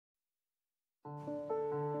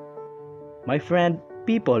My friend,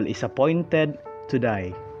 people is appointed to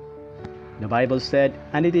die. The Bible said,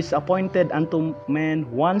 "And it is appointed unto men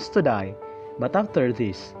once to die, but after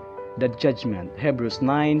this, the judgment." Hebrews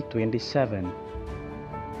 9:27.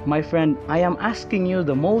 My friend, I am asking you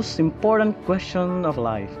the most important question of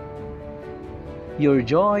life. Your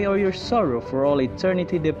joy or your sorrow for all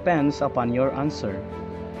eternity depends upon your answer.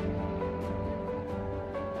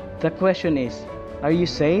 The question is, are you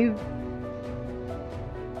saved?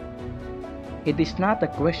 It is not a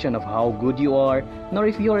question of how good you are, nor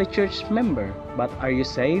if you are a church member, but are you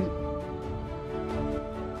saved?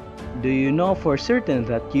 Do you know for certain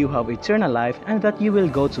that you have eternal life and that you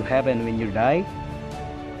will go to heaven when you die?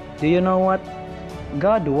 Do you know what?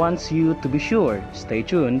 God wants you to be sure. Stay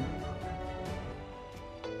tuned.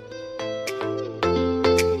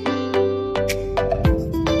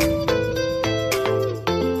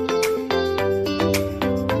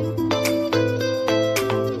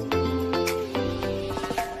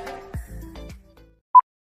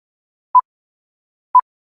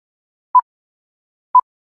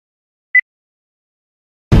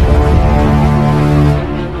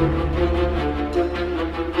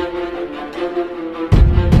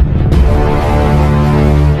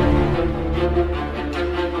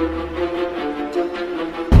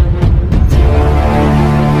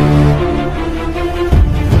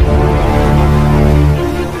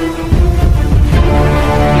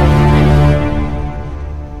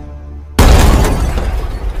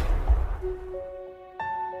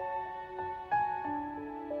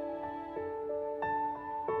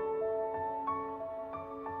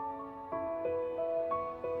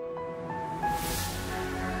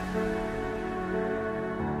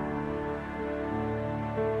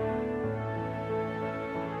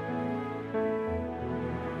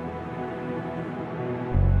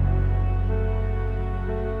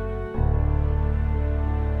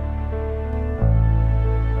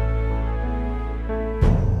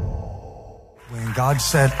 God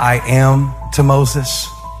said, "I am" to Moses,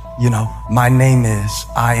 my name is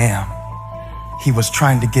I am. He was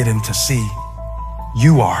trying to get him to see,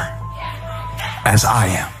 you are as I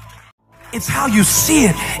am. It's how you see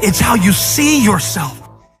it. It's how you see yourself.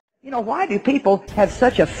 Why do people have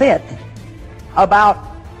such a fit about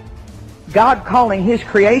God calling his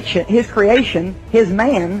creation, his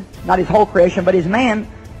man, not his whole creation, but his man,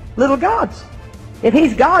 little gods? If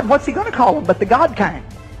he's God, what's he going to call them but the God kind?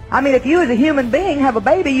 I mean, if you as a human being have a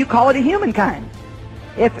baby, you call it a humankind.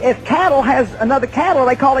 If cattle has another cattle,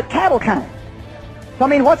 they call it cattle kind. So, I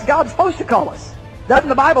mean, what's God supposed to call us? Doesn't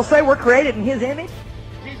the Bible say we're created in his image?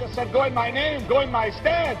 Jesus said, "Go in my name, go in my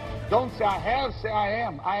stead." Don't say I have, say I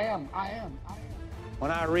am, I am, I am, I am.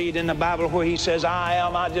 When I read in the Bible where he says I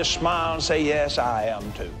am, I just smile and say, yes, I am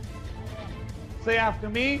too. Say after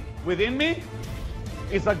me, within me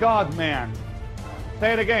is a God-man.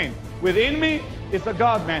 Say it again. Within me is a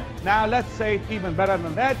God-man. Now let's say it even better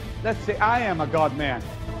than that. Let's say I am a God-man.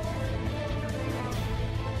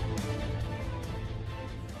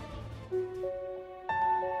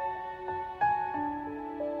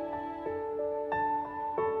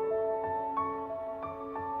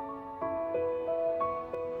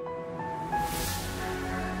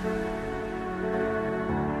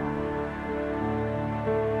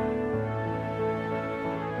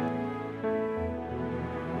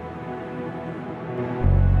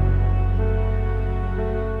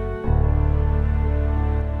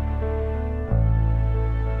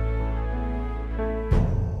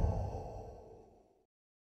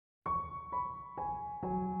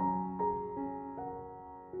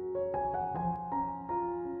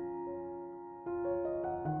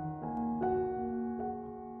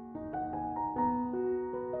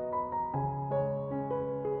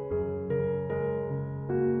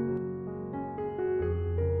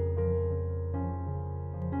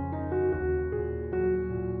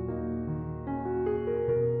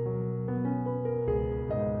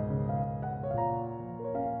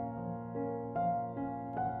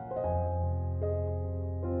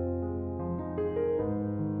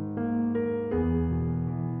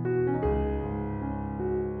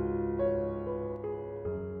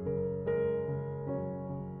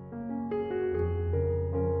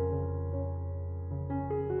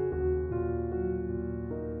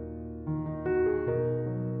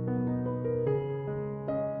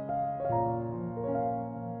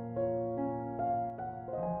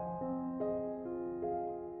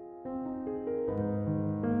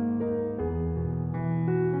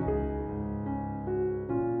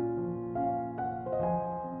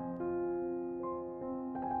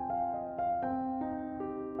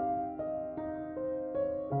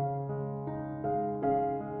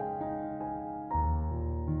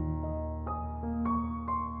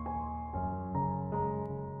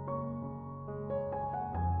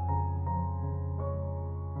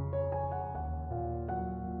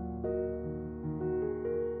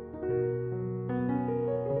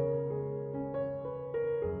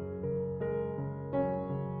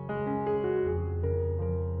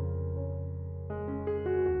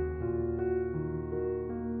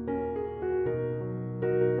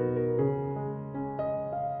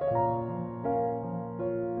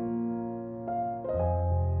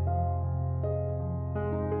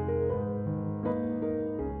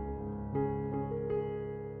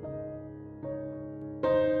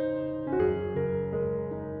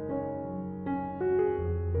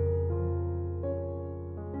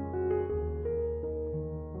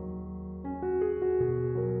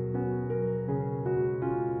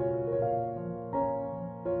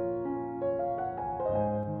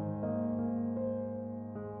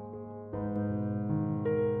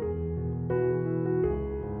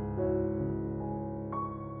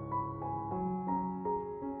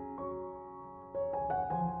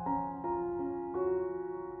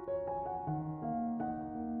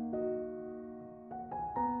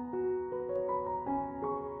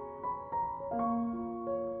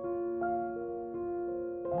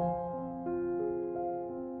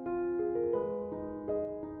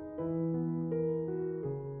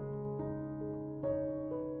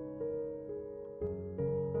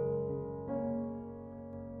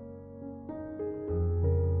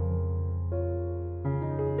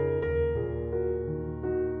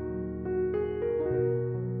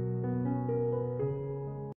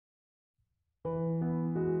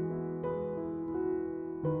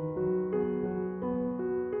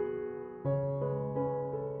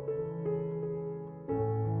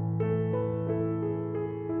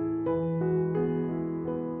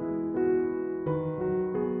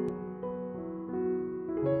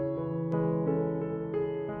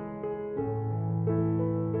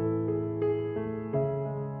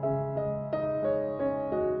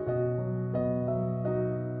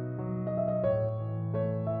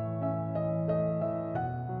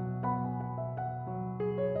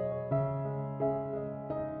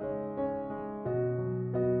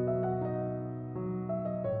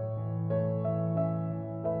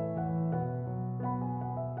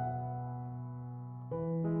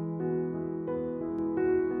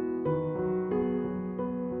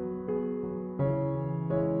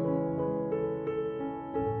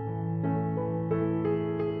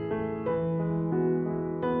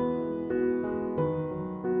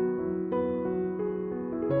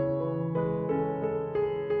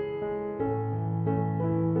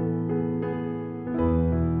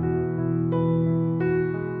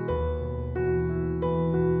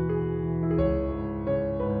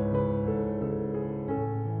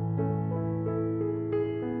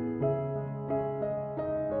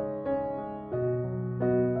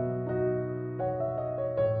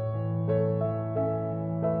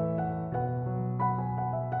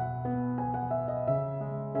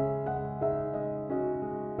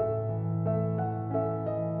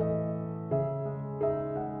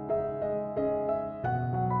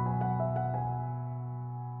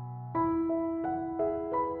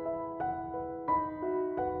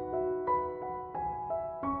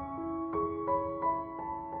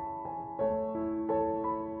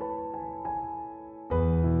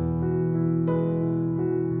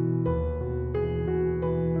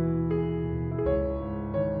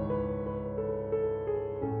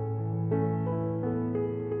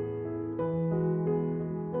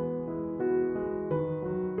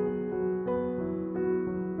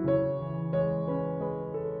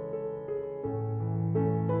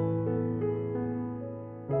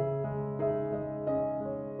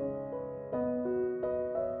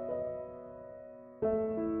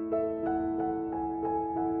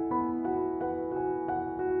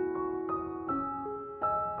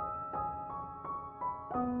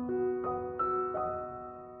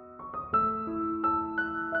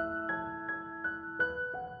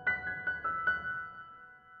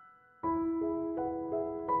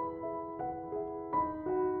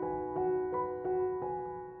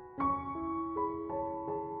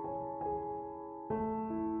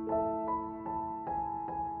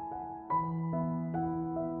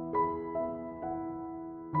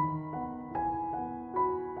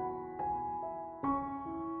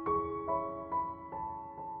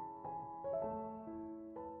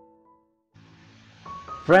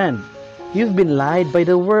 Friend, you've been lied by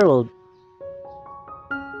the world.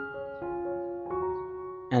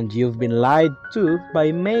 And you've been lied to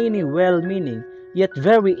by many well-meaning yet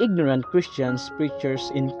very ignorant Christians,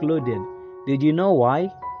 preachers included. Did you know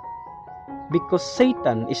why? Because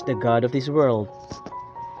Satan is the god of this world.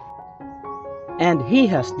 And he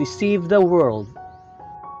has deceived the world.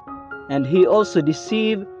 And he also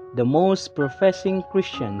deceived the most professing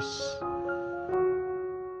Christians.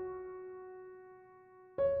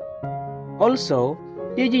 Also,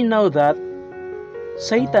 did you know that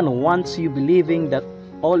Satan wants you believing that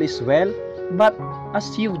all is well, but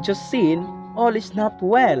as you've just seen, all is not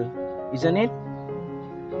well, isn't it?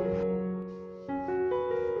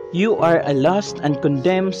 You are a lost and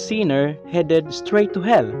condemned sinner headed straight to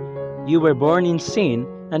hell. You were born in sin,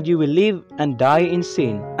 and you will live and die in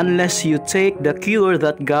sin unless you take the cure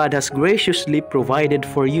that God has graciously provided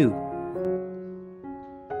for you.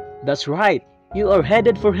 That's right, you are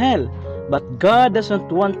headed for hell, but God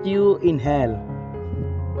doesn't want you in hell.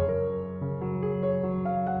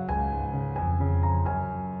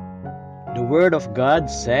 The Word of God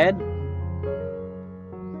said,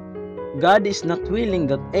 God is not willing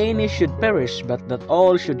that any should perish, but that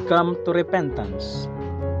all should come to repentance.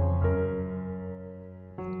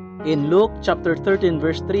 In Luke chapter 13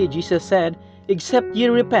 verse 3, Jesus said, except ye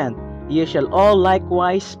repent, ye shall all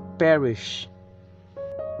likewise perish.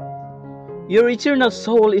 Your eternal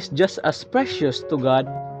soul is just as precious to God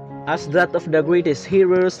as that of the greatest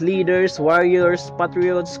heroes, leaders, warriors,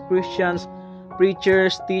 patriots, Christians,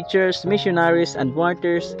 preachers, teachers, missionaries, and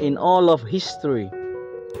martyrs in all of history.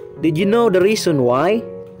 Did you know the reason why?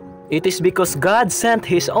 It is because God sent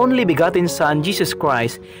His only begotten Son, Jesus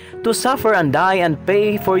Christ, to suffer and die and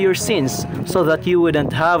pay for your sins so that you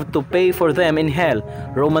wouldn't have to pay for them in hell.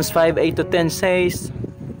 Romans 5:8-10 says,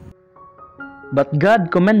 but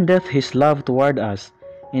God commendeth His love toward us,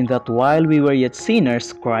 in that while we were yet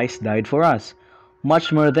sinners, Christ died for us.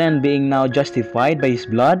 Much more then, being now justified by His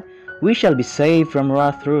blood, we shall be saved from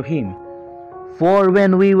wrath through Him. For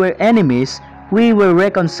when we were enemies, we were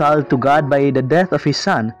reconciled to God by the death of His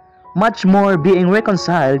Son. Much more, being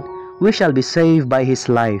reconciled, we shall be saved by His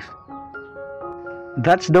life.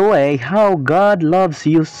 That's the way how God loves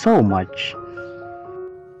you so much.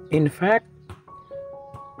 In fact,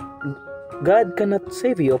 God cannot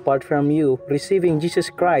save you apart from you receiving Jesus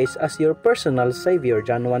Christ as your personal Savior.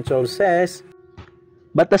 John 1:12 says,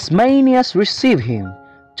 but as many as receive Him,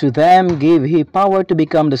 to them gave He power to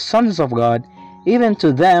become the sons of God, even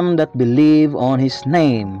to them that believe on His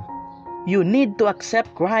name. You need to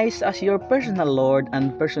accept Christ as your personal Lord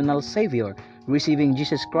and personal Savior. Receiving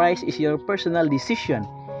Jesus Christ is your personal decision,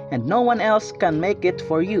 and no one else can make it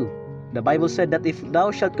for you. The Bible said that if thou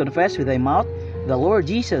shalt confess with thy mouth the Lord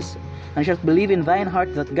Jesus, and shalt believe in thine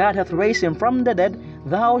heart that God hath raised Him from the dead,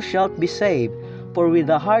 thou shalt be saved. For with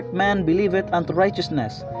the heart man believeth unto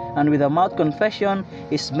righteousness, and with the mouth confession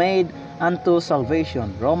is made unto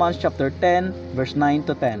salvation. Romans chapter 10 verse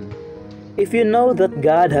 9-10. If you know that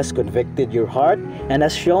God has convicted your heart and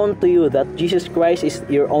has shown to you that Jesus Christ is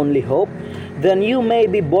your only hope, then you may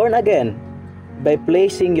be born again by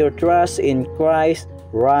placing your trust in Christ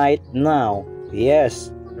right now.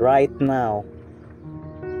 Yes, right now.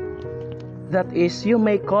 That is, you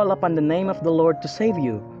may call upon the name of the Lord to save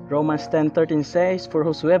you. Romans 10:13 says, for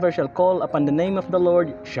whosoever shall call upon the name of the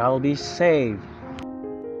Lord shall be saved.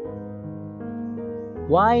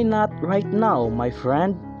 Why not right now, my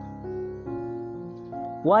friend?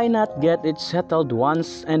 Why not get it settled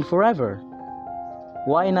once and forever?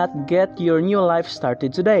 Why not get your new life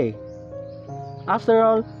started today? After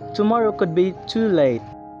all, tomorrow could be too late.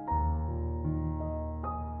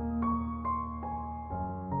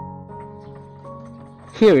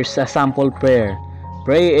 Here's a sample prayer.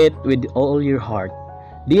 Pray it with all your heart.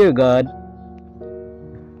 Dear God,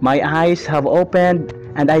 my eyes have opened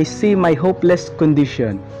and I see my hopeless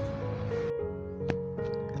condition.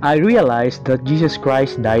 I realize that Jesus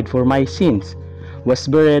Christ died for my sins, was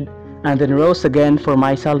buried, and then rose again for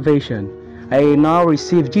my salvation. I now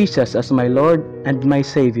receive Jesus as my Lord and my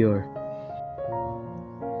Savior.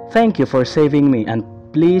 Thank you for saving me, and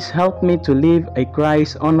please help me to live a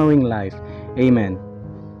Christ-honoring life. Amen.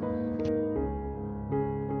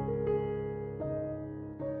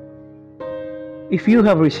 If you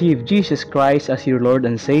have received Jesus Christ as your Lord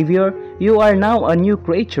and Savior, you are now a new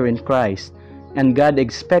creature in Christ, and God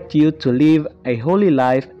expects you to live a holy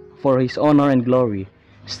life for His honor and glory.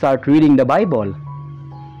 Start reading the Bible.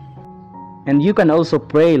 And you can also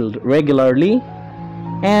pray regularly.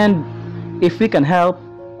 And if we can help,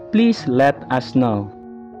 please let us know.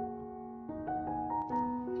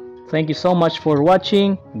 Thank you so much for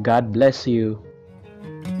watching. God bless you.